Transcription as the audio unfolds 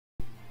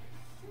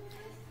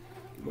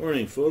Good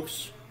morning,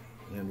 folks,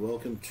 and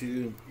welcome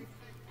to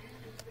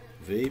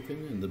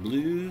Vaping and the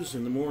Blues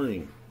in the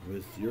Morning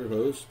with your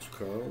host,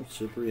 Carl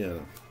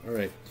Cipriano.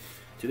 Alright,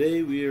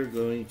 today we are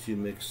going to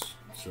mix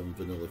some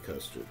vanilla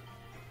custard.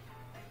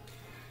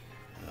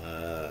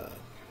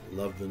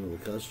 Love vanilla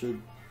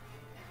custard.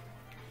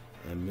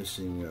 I'm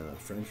missing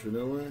French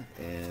vanilla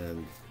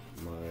and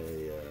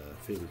my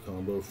favorite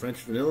combo, French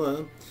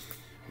vanilla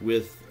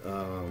with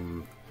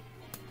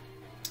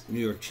New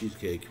York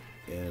cheesecake,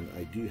 and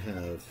I do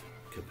have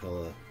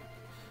Capella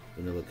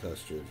vanilla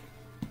custard,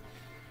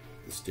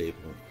 the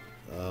staple.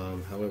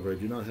 However, I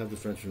do not have the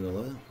French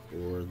vanilla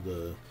or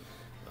the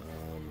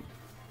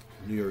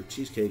New York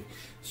cheesecake,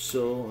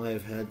 so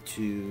I've had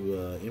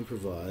to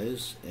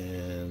improvise,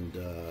 and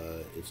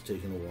it's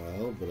taken a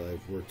while, but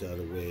I've worked out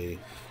a way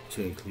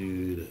to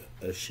include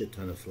a shit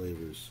ton of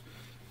flavors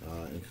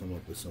and come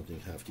up with something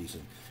half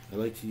decent. I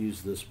like to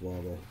use this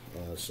bottle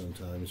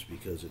sometimes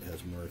because it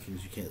has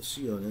markings you can't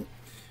see on it.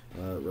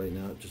 Right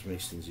now it just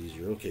makes things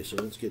easier. Okay, so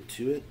let's get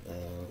to it.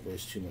 Not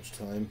waste too much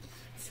time.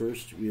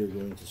 First, we are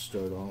going to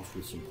start off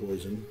with some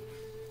poison.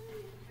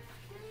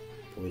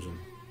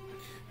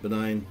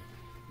 Benign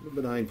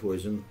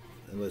poison,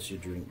 unless you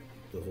drink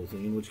the whole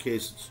thing, in which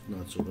case it's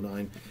not so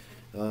benign.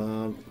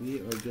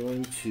 We are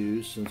going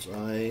to, since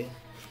I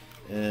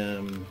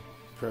am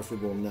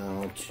preferable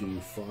now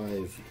to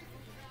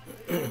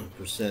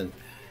 5%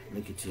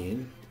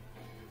 nicotine,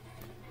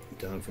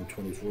 down from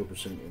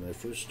 24% when I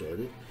first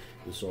started.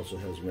 This also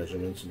has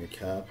measurements in the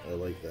cap. I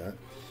like that.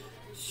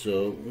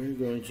 So we're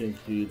going to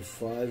include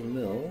 5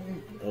 ml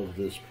of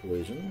this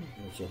poison.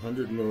 It's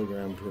 100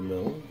 milligram per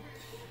mil.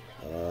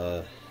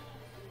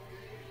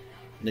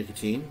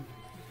 Nicotine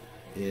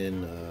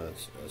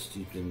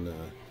steeped in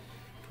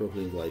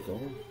propylene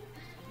glycol.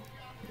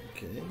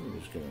 Okay, I'm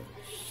just gonna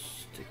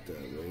stick that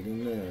right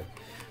in there.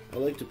 I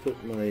like to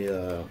put my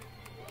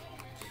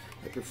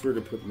I prefer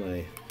to put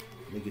my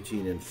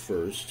nicotine in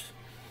first.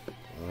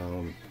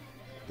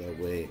 That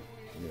way,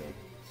 you know,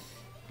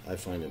 I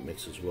find it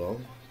mixes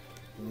well.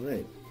 All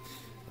right.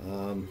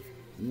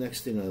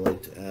 Next thing I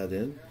like to add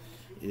in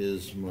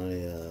is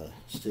my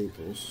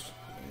staples.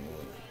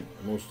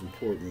 Most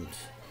important,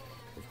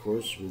 of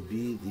course, will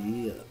be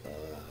the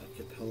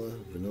Capella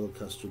Vanilla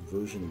Custard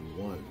version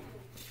 1.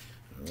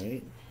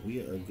 Alright, we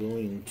are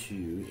going to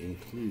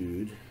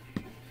include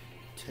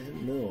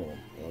 10 ml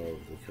of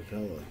the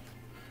Capella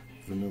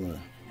Vanilla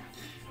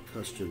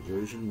Custard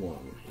version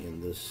 1 in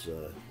this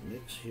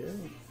mix here.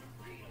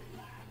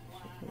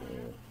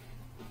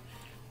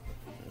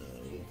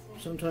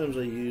 Sometimes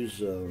I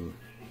use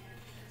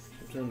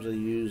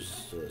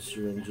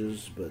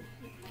syringes, but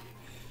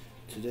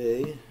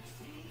today,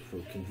 for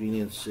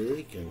convenience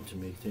sake and to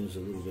make things a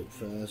little bit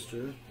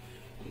faster,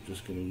 we're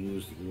just going to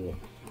use the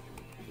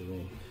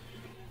little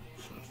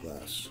shot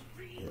glass.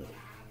 Yeah.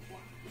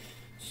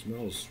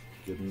 Smells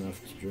good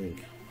enough to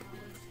drink,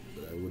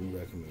 but I wouldn't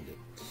recommend it.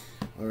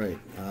 Alright,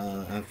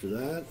 after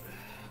that,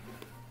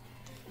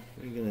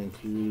 we're going to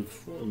include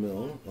 4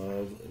 ml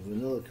of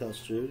vanilla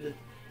custard,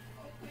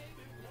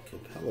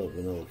 Capella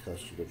vanilla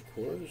custard, of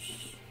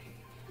course,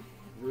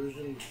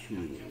 version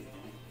 2.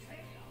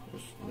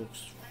 Just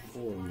mix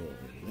 4 ml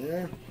in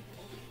there.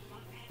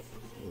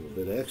 A little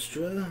bit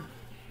extra.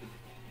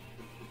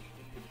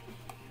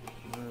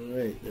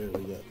 Alright, there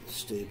we got the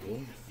staple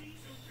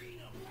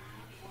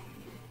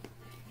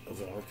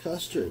of our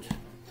custard.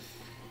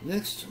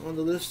 Next on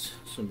the list,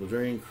 some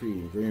Bavarian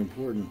cream, very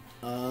important.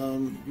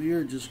 We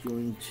are just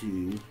going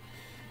to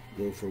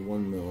go for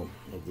 1 ml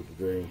of the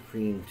Bavarian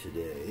cream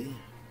today.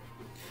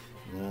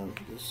 Now,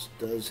 this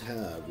does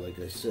have, like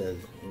I said,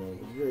 you know,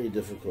 very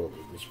difficult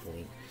at this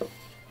point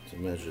to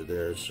measure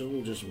there, so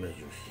we'll just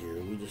measure here.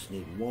 We just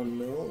need 1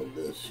 ml of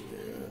this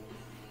here.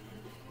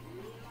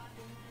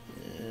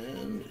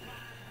 And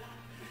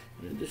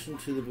in addition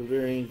to the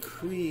Bavarian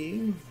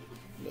cream,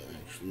 well,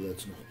 actually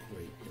that's not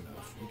quite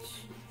enough.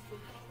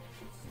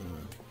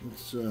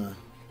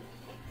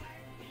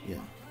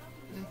 Yeah,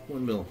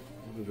 1 ml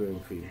of Bavarian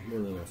cream,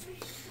 more than enough.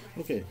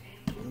 Okay,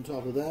 on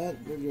top of that,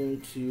 we're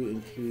going to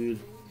include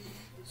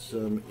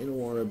some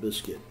Inawara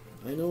biscuit.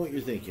 I know what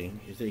you're thinking.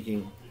 You're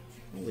thinking,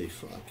 holy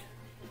fuck,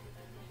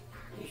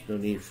 there's no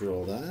need for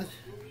all that.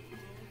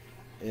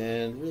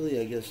 And really,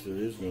 I guess there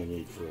is no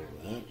need for all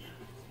that.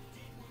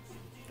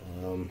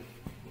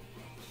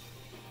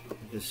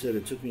 Like I said,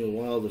 it took me a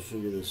while to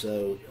figure this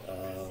out.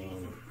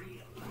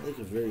 I like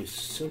a very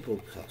simple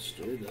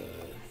custard.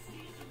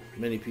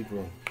 Many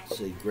people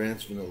say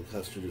Grant's vanilla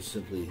custard is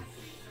simply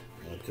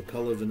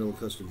Capella vanilla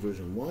custard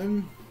version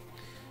 1,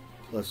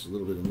 plus a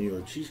little bit of New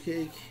York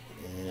cheesecake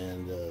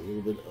and a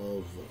little bit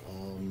of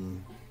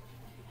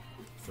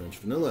French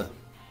vanilla,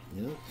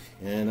 you know.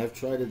 And I've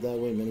tried it that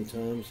way many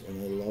times,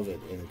 and I love it,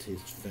 and it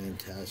tastes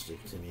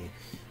fantastic to me.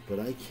 But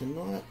I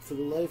cannot, for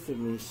the life of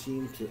me,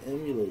 seem to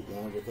emulate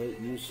that without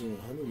using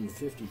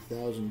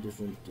 150,000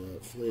 different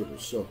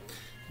flavors. So,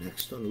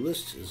 next on the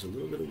list is a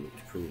little bit of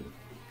whipped cream,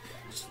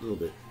 just a little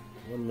bit,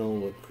 1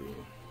 ml whipped cream.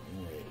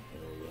 All right,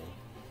 there we go.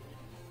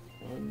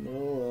 1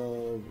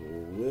 ml of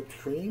whipped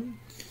cream,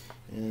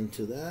 and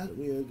to that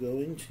we are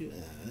going to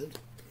add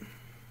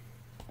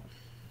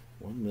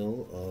 1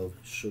 ml of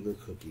sugar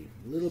cookie.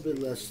 A little bit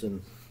less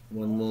than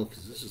 1 ml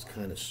because this is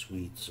kind of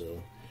sweet,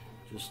 so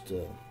just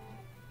a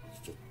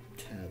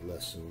tad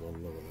less than 1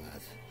 ml of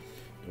that.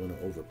 Don't want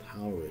to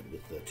overpower it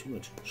with too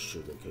much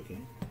sugar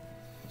cooking.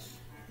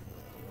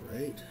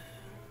 Alright,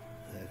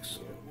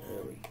 excellent.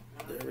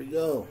 There we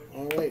go.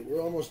 Alright,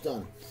 we're almost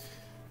done.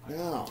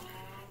 Now,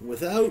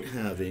 without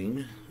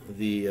having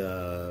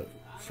the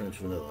French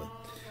vanilla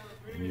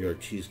in your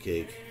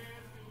cheesecake,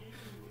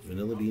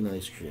 vanilla bean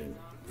ice cream,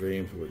 very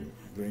important,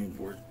 very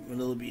important.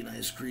 Vanilla bean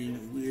ice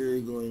cream, we're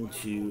going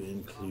to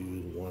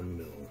include 1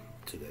 ml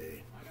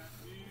today.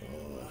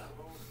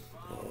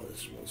 Oh, this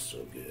smells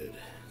so good.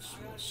 It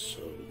smells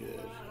so good.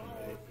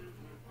 Alright.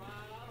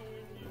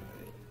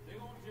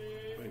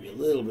 Maybe a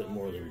little bit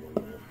more than 1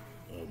 ml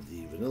of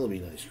the vanilla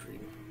bean ice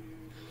cream.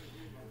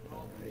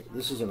 Alright,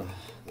 this is a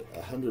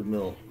 100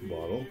 ml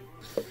bottle.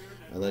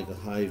 I like a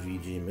high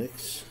VG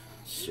mix,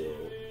 so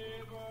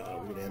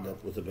we're going to end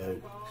up with about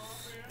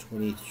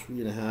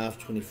 23.5,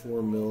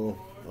 24 ml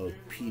of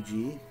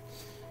PG,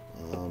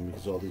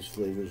 because all these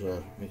flavors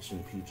are mixed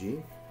in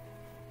PG.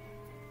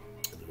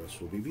 The rest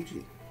will be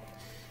VG.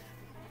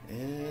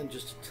 And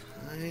just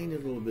a tiny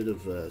little bit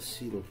of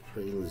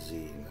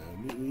acetylpralazine.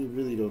 We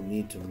really don't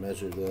need to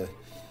measure the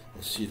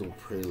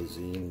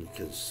acetylpralazine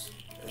because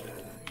you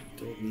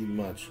don't need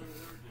much.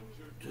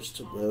 Just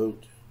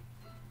about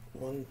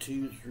 1,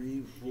 2,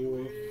 3,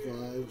 4,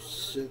 5,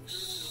 6,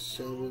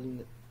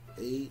 7,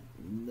 8,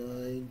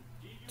 9,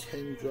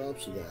 10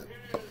 drops of that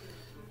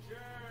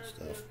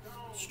stuff.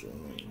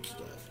 Strong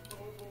stuff.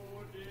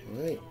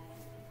 Alright.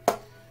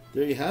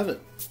 There you have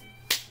it.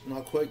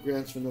 Not quite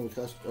Grant's Vanilla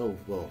Custard. Oh,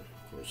 well,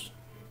 of course.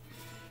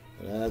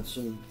 Add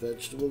some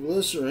vegetable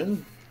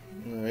glycerin.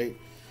 Alright.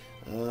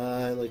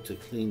 I like to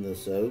clean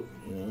this out.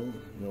 You know,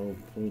 no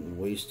point in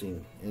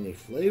wasting any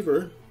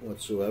flavor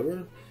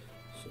whatsoever.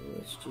 So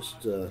let's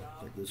just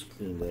get this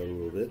cleaned out a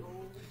little bit.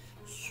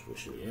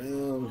 Swish it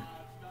around.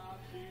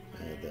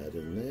 Add that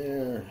in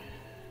there.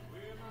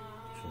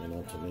 Try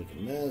not to make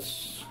a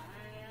mess.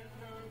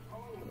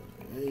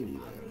 Alrighty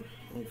then.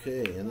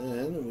 Okay, and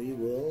then we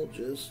will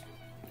just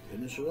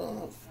finish it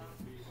off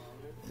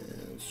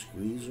and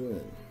squeeze her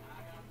in.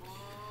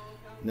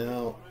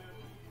 Now,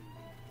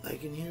 I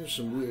can hear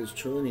some wheels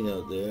turning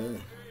out there.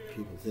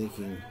 People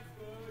thinking,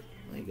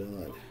 my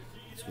God,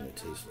 it's going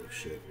to taste like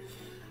shit.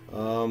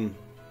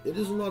 It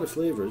is a lot of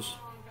flavors.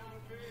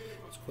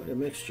 It's quite a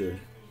mixture.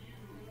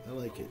 I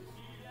like it.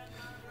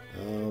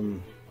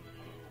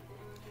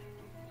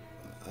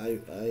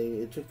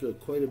 It took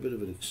quite a bit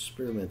of an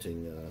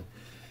experimenting.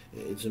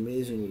 It's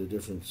amazing what a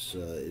difference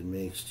it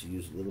makes to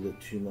use a little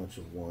bit too much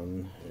of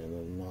one and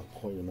then not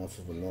quite enough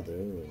of another,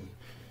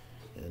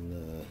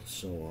 and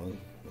so on,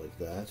 like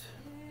that.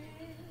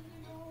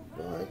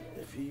 But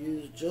if you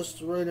use just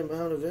the right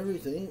amount of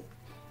everything,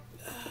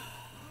 it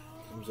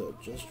comes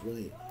out just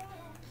right.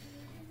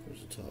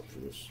 There's the top for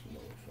this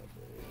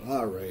motherfucker.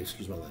 Alright,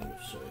 excuse my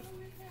language, sorry.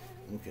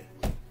 Okay,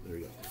 there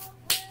we go.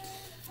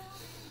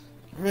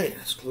 Alright,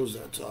 let's close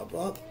that top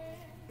up.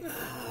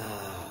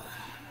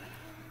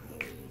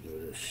 Give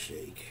it a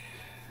shake.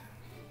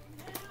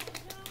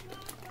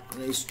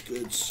 Nice,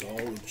 good,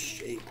 solid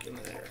shake in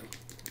there.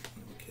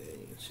 Okay,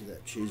 you can see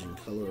that changing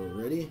color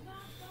already.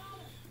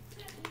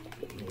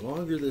 The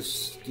longer this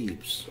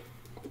steeps,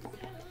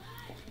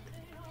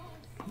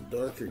 the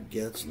darker it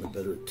gets and the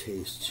better it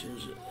tastes.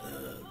 Here's a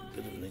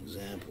bit of an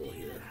example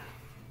here.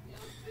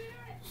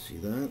 See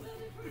that?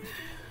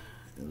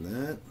 And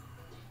that.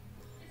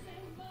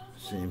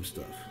 Same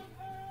stuff.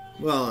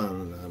 Well,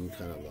 I'm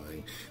kind of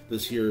lying.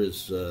 This here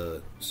is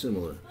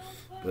similar,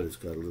 but it's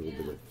got a little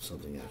bit of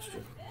something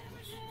extra.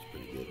 It's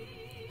pretty good.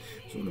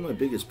 So one of my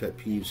biggest pet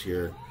peeves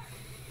here,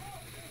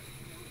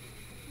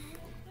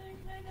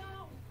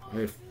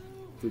 I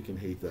freaking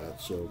hate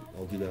that, so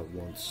I'll do that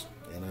once,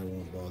 and I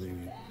won't bother you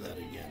with that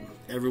again.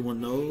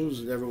 Everyone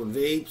knows that everyone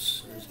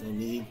vapes. There's no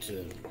need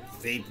to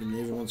vape in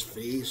everyone's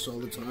face all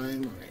the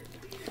time. All right,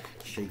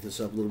 shake this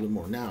up a little bit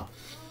more. Now,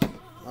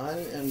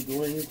 I am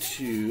going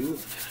to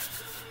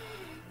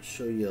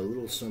show you a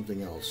little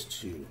something else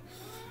too.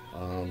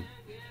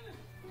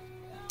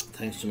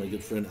 Thanks to my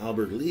good friend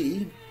Albert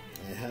Lee,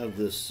 I have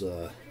this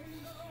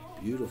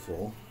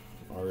beautiful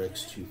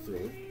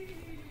RX-230.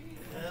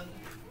 And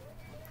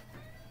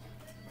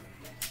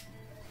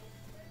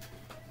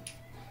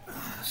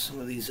some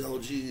of these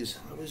LGs,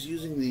 I was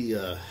using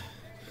the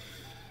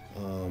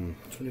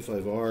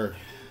 25R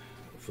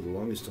for the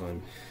longest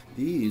time.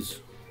 These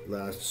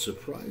last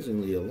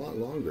surprisingly a lot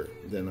longer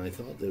than I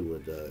thought they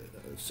would,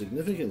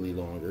 significantly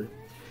longer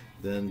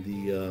than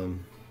the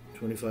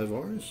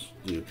 25Rs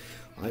do,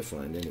 I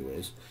find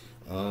anyways.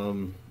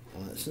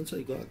 Since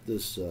I got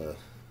this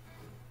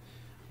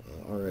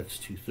RX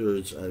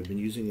 2/3, I've been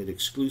using it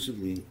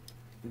exclusively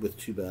with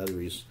 2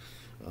 batteries.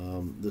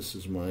 This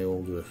is my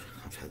older,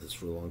 I've had this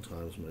for a long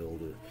time, it's my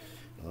older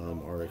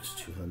RX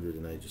 200,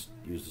 and I just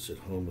use this at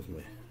home with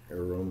my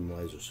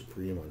Aromamizer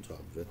Supreme on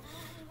top of it.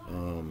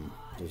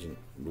 Doesn't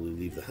really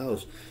leave the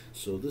house.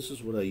 So this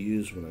is what I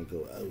use when I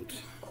go out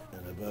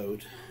and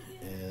about,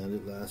 and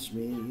it lasts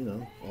me, you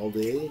know, all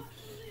day,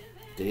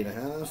 day and a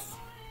half.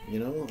 You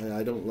know,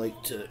 I don't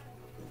like to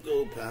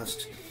go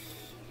past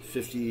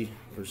 50%,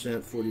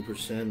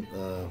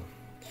 40%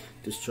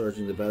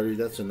 discharging the battery.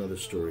 That's another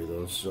story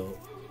though. So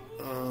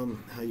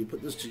how you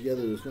put this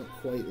together is not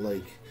quite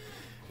like,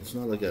 it's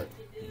not like a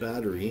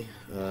battery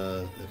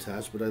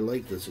attached, but I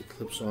like this. It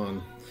clips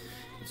on,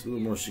 it's a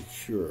little more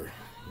secure.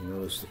 You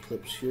notice the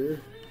clips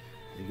here,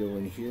 you go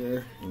in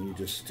here and you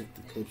just stick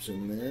the clips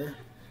in there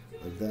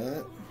like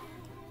that,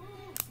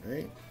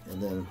 right?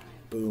 And then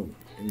boom,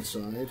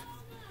 inside,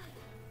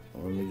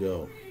 on we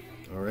go.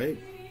 All right,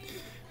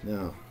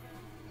 now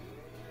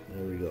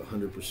there we go,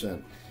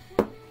 100%.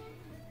 I'm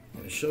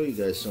going to show you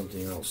guys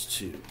something else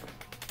too.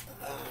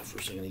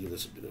 First I'm going to give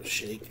this a bit of a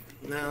shake.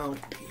 Now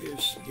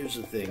here's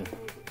the thing,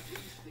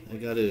 I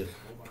got to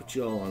put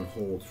you all on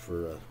hold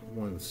for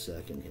 1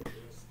 second here.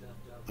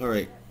 All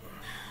right,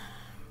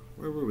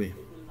 where were we?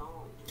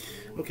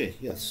 Okay,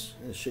 yes,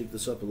 I'm going to shake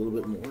this up a little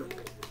bit more.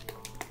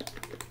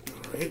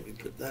 Alright, we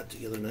put that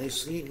together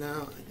nicely.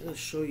 Now, I'm going to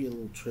show you a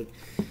little trick.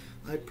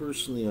 I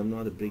personally am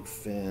not a big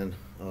fan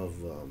of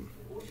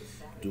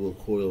dual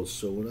coils,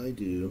 so what I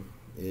do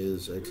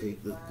is I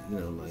take the, you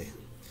know, my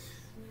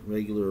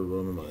regular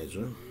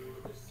Aromamizer,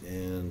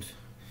 and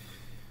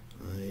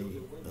I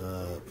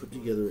put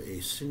together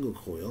a single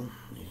coil.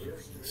 You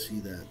can see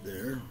that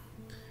there.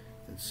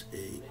 It's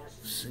a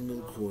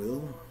single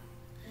coil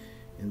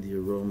in the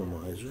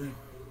Aromamizer,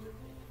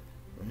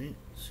 right?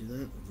 See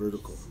that?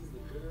 Vertical.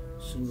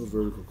 Single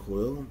vertical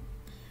coil.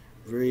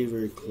 Very,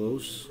 very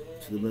close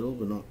to the middle,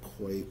 but not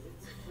quite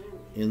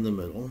in the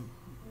middle.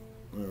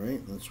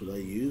 Alright, that's what I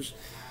use.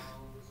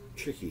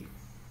 Tricky.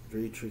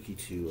 Very tricky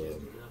to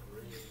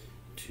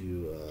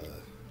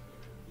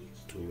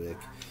wick.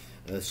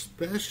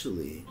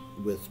 Especially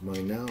with my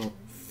now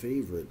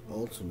favorite,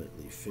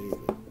 ultimately favorite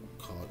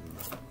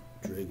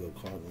Drago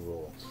cotton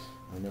roll.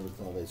 I never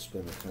thought I'd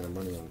spend that kind of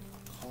money on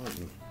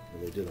cotton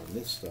that I did on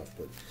this stuff,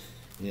 but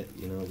yeah,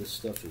 you know, this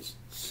stuff is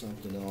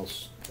something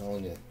else. I'm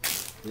telling you,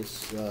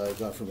 this I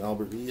got from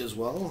Albert Lee as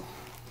well.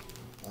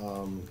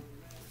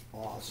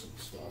 Awesome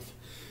stuff.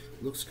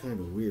 Looks kind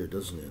of weird,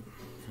 doesn't it?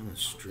 Kind of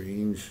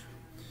strange.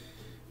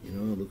 You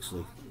know, it looks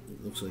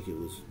like it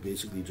was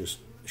basically just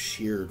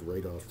sheared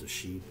right off the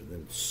sheep and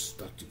then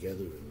stuck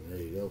together, and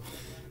there you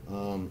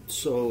go.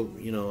 So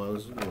you know, I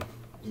was,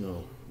 you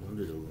know,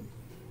 wondered a little.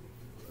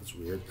 That's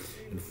weird.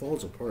 And it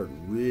falls apart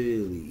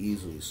really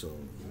easily, so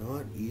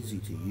not easy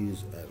to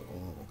use at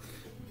all.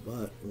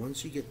 But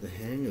once you get the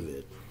hang of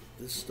it,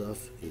 this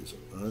stuff is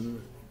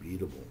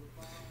unbeatable.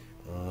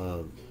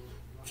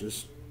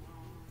 Just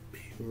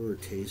pure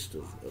taste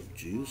of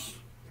juice.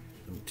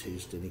 Don't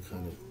taste any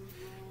kind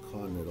of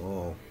cotton at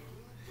all.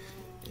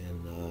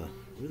 And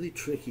really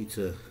tricky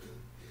to,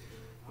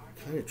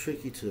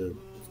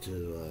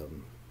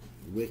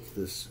 wick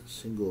this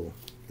single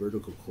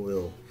vertical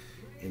coil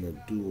in a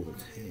dual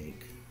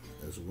tank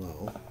as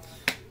well,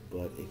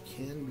 but it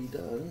can be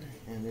done,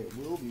 and it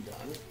will be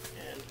done.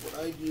 And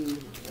what I do,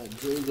 that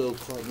Drago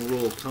cotton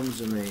roll comes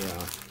in a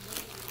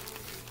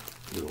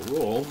little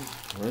roll,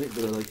 right?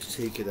 But I like to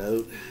take it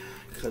out,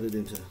 cut it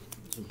into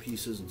some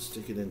pieces, and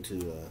stick it into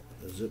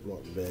a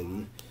Ziploc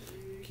baggie.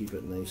 Keep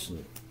it nice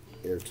and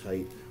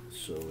airtight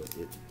so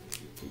it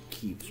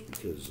keeps,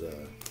 because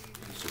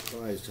I'm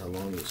surprised how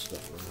long this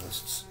stuff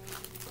lasts.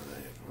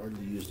 I've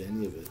hardly used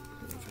any of it.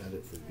 I've had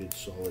it for a good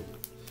solid,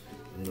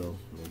 you know,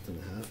 month and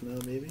a half now,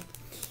 maybe.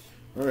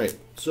 All right,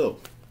 so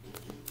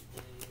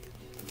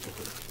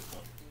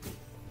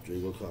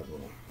Drago cotton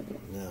roll.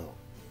 Now,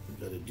 what we've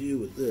got to do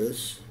with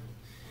this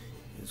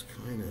is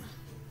kind of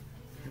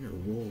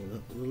roll it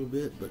up a little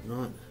bit, but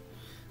not.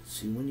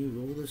 See, when you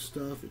roll this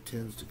stuff, it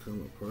tends to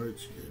come apart.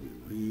 So you got to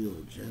be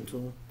real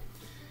gentle,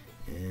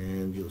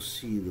 and you'll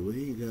see the way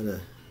you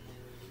gotta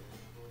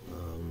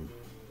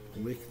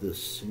wick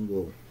this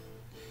single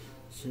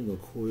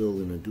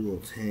coil in a dual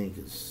tank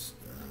is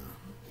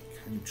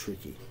kind of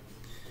tricky.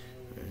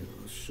 All right,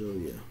 I'll show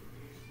you,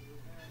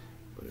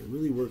 but it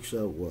really works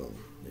out well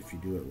if you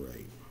do it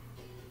right.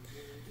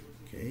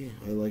 Okay,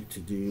 I like to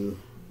do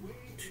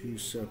two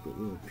separate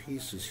little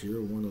pieces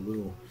here, one a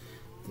little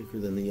thicker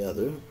than the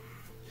other,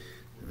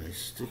 and I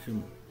stick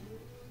them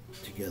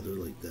together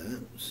like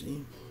that,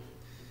 see?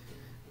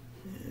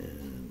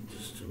 And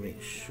just to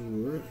make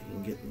sure I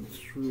can get them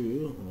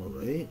through all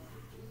right.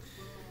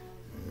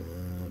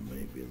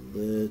 Might be a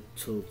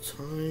little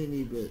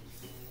tiny bit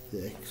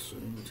thick, so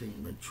I'm going to take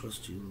my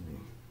trusty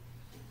little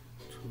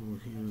tool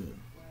here and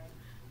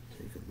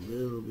take a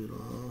little bit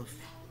off.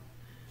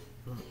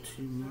 Not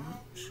too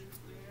much.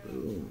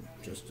 Boom,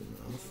 just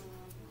enough.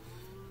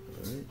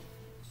 Alright.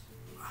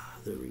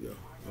 There we go.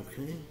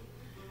 Okay.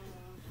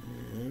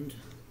 And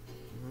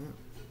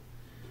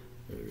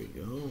there we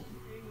go.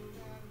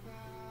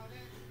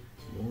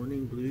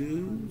 Morning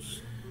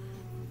blues.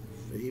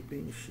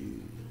 Vaping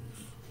shoes.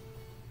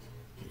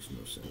 Makes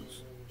no sense,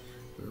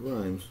 but it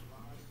rhymes.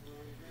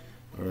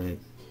 Alright,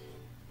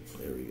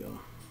 there we go.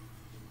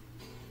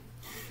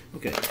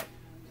 Okay,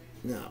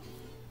 now,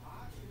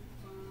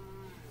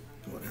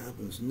 what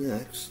happens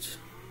next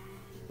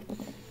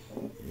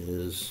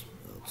is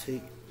I'll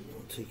take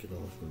it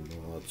off the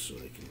mod so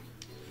I can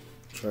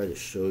try to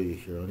show you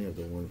here. I only have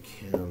the one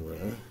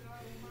camera,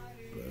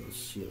 but let's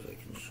see if I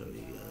can show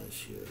you guys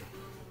here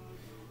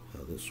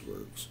how this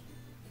works.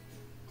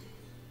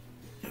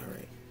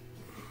 Alright.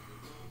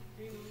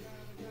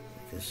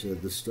 Like I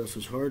said, this stuff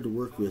is hard to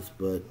work with,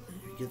 but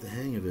if you get the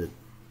hang of it,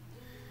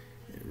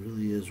 it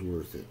really is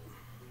worth it.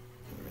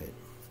 Alright.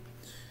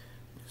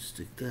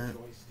 Stick that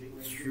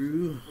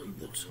through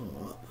the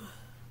top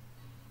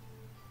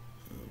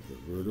of the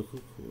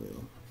vertical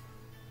coil.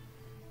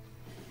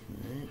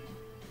 Alright.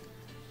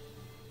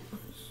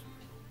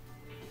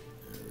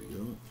 There we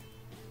go.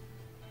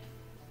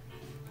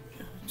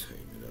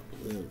 Tighten it up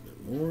a little bit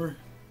more.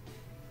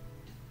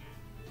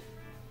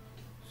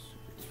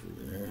 Stick it through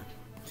there.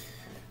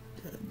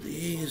 Grab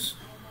these.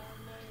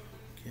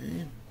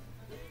 Okay.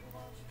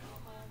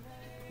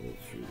 Pull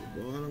through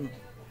the bottom.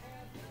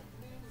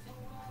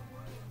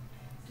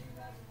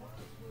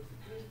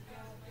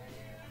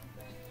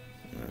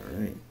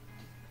 Alright.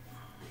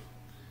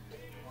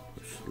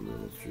 Push it a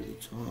little through the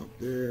top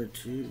there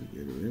too,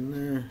 get her in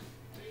there.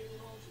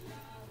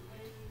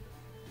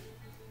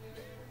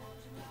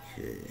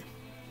 Okay.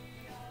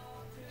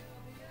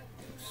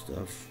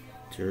 Stuff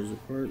tears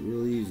apart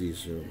real easy,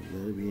 so you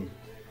gotta be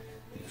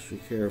extra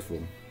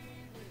careful.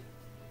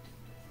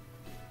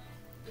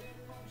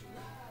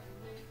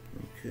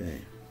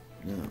 Okay,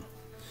 now I'm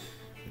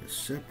going to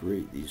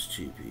separate these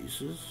two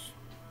pieces.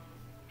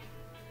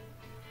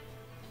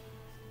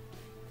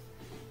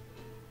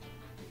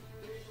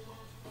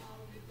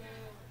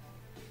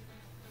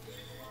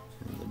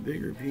 And the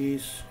bigger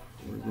piece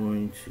we're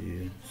going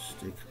to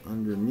stick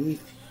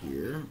underneath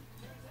here.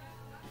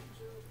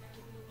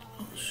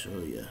 I'll show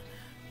you.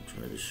 I'll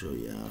try to show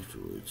you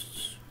afterwards.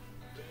 It's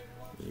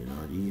really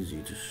not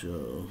easy to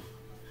show.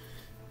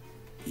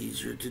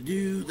 Easier to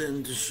do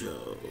than to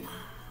show.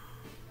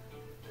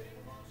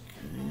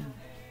 Okay.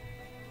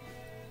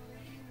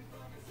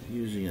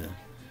 Using a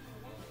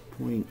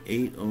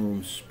 0.8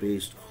 ohm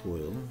spaced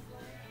coil,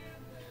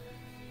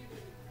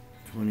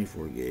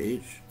 24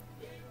 gauge.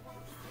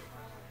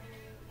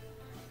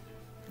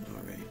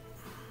 Alright.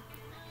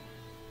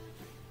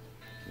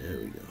 There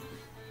we go.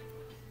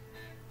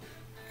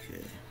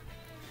 Okay.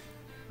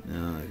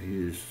 Now I've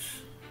used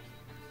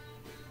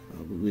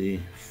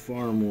probably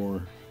far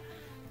more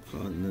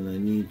cotton than I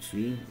need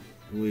to,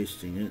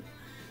 wasting it,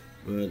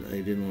 but I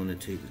didn't want to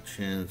take the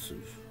chance of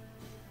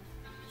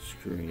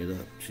screwing it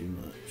up too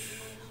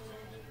much.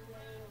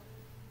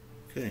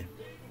 Okay,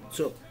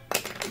 so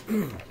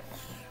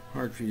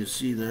hard for you to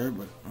see there,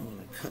 but I'm going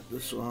to cut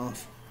this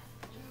off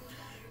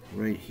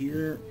right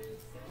here.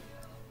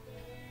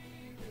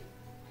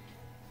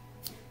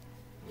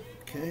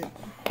 Okay.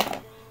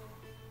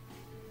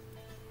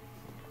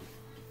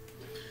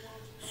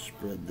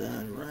 Spread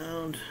that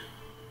around.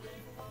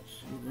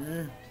 See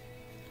there?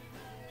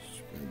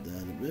 Spread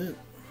that a bit.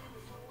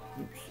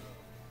 Oops.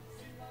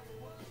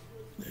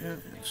 There,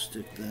 and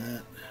stick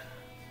that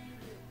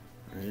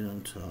right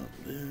on top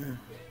there.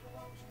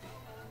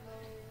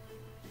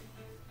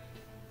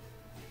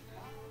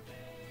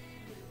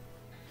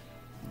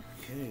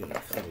 Okay, gonna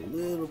cut a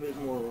little bit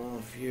more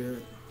off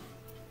here.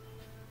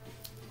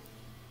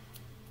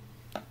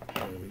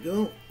 There we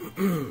go.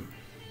 And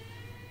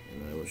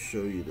I will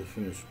show you the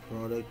finished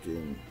product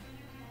in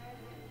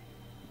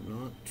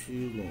not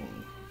too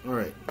long.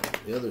 Alright,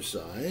 the other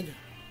side,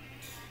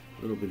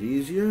 a little bit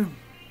easier.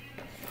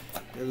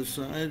 The other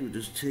side, we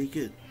just take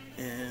it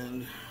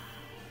and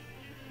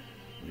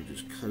we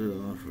just cut it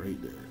off right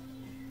there.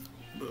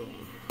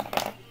 Boom.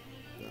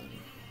 Done.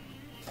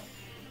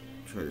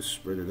 Try to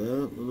spread it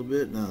out a little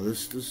bit. Now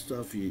this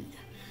stuff,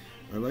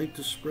 I like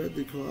to spread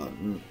the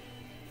cotton,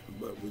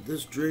 but with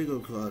this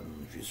Drago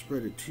cotton, if you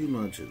spread it too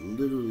much, it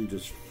literally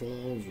just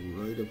falls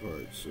right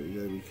apart. So you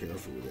gotta be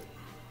careful with it.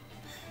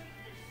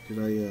 Did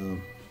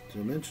I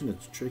mention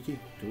it's tricky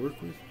to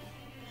work with?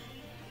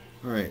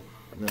 Alright,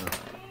 now,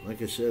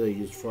 like I said, I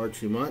used far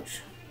too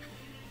much.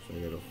 So I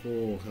got a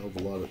whole hell of a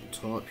lot at the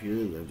top here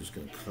that I'm just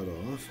going to cut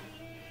off.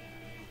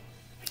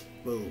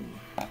 Boom.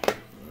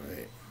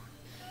 Alright.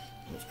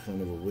 That's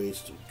kind of a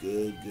waste of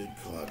good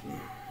cotton.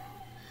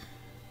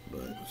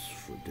 But it's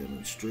for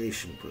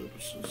demonstration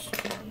purposes,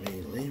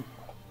 mainly.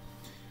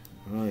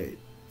 Alright.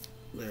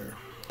 There.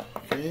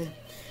 Okay.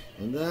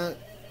 And that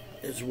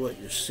is what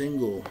your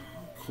single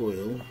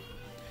coil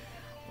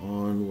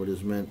on what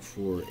is meant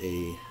for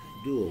a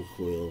dual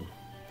coil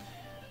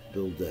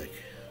build deck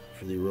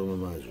for the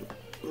Aromamizer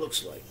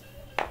looks like.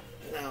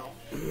 Now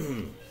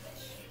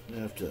I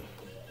have to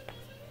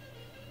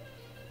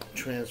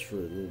transfer a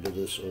little bit of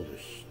this over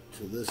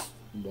to this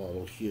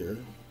bottle here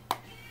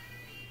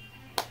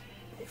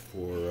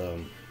for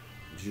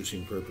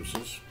juicing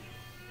purposes,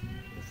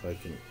 if I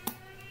can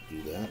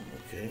do that.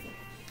 Okay,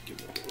 give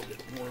it a little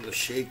bit more of a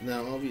shake.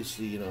 Now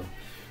obviously, you know,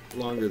 the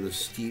longer the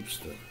steeps,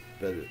 the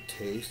better it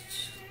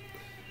tastes.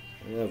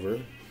 However,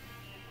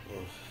 oh,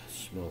 it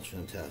smells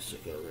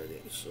fantastic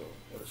already, so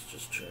let's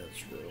just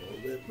transfer a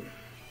little bit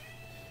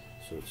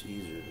so it's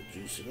easier to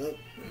juice it up.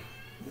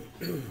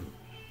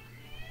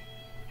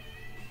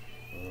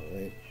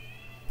 Alright.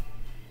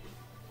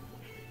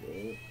 There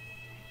we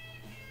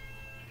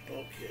go.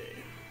 Okay.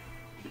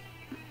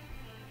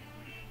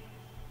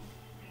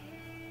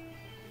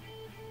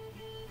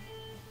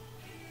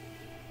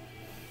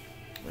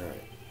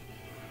 Alright.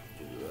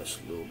 Do the rest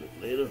a little bit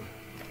later.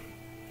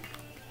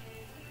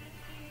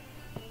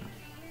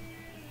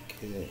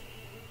 Okay.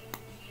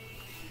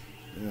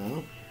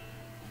 Now,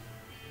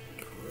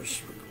 of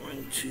course, we're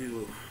going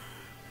to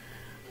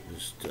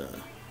just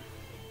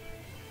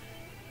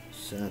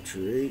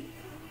saturate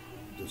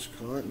this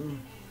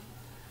cotton.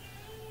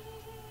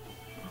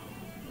 Oh,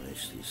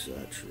 nicely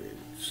saturated.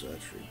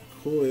 Saturate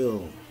the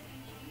coil.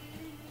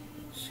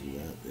 See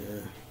that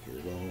there? Get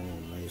it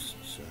all nice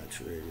and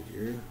saturated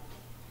here.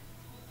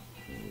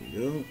 There we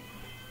go.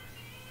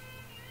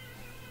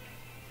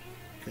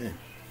 Okay.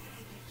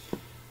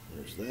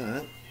 There's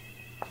that.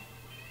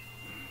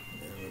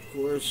 And of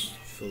course,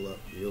 fill up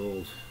the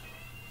old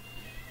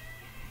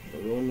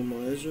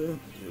Aromamizer,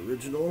 the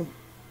original.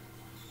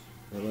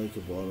 I like the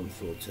bottom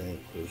fill tank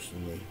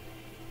personally.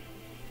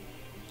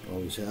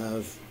 Always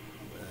have.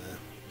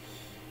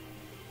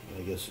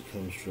 I guess it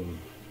comes from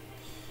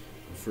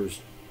the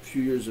first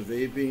few years of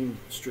vaping,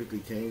 strictly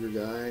Tanger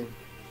guy,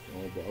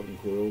 all bottom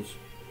coils.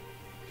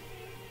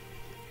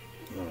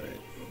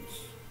 Alright, let's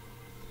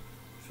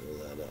fill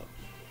that up.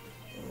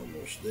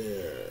 Almost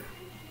there.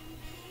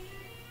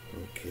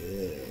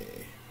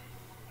 Okay.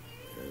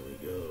 There we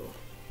go.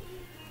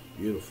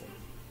 Beautiful.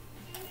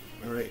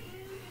 Alright.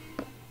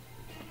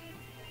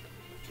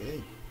 Okay.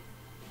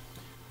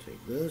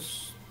 Take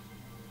this.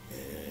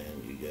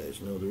 And you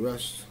guys know the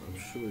rest. I'm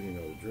sure you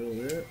know the drill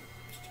there.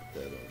 Stick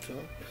that on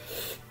top.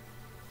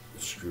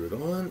 Screw it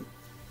on.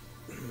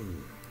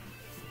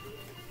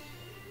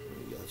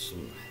 We got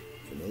some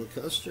vanilla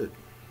custard.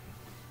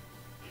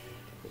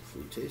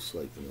 Hopefully it tastes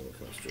like vanilla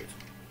custard.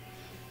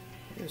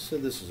 Like I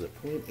said, this is a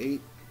 0.8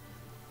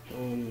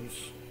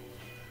 ohms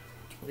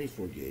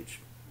 24 gauge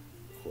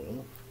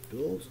coil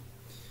build,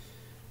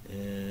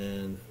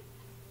 and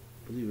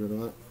believe it or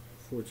not,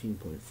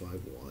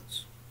 14.5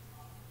 watts,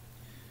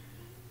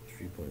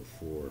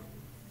 3.4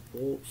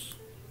 volts,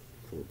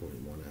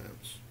 4.1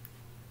 amps.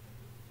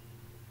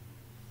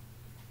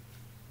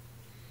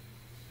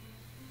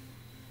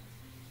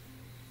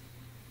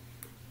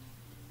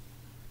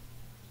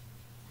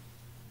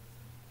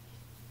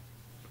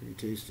 Pretty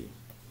tasty.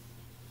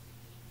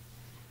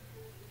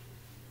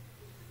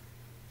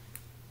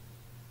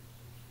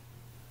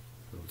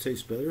 It'll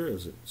taste better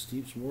as it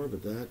steeps more,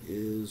 but that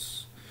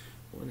is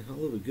one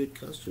hell of a good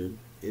custard.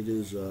 It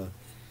is damn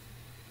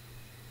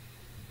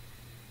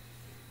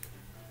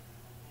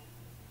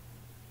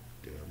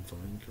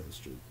fine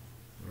custard.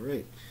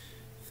 Alright,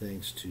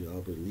 thanks to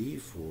Albert Lee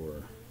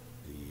for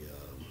the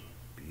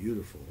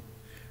beautiful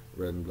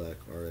red and black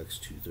RX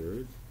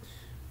 2/3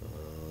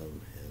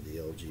 and the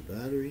LG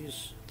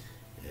batteries,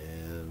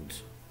 and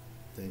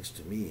thanks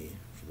to me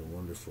for the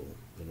wonderful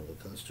vanilla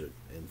custard,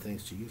 and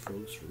thanks to you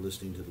folks for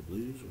listening to the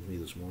blues with me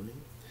this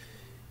morning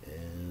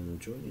and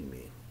joining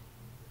me.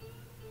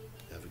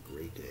 Have a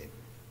great day.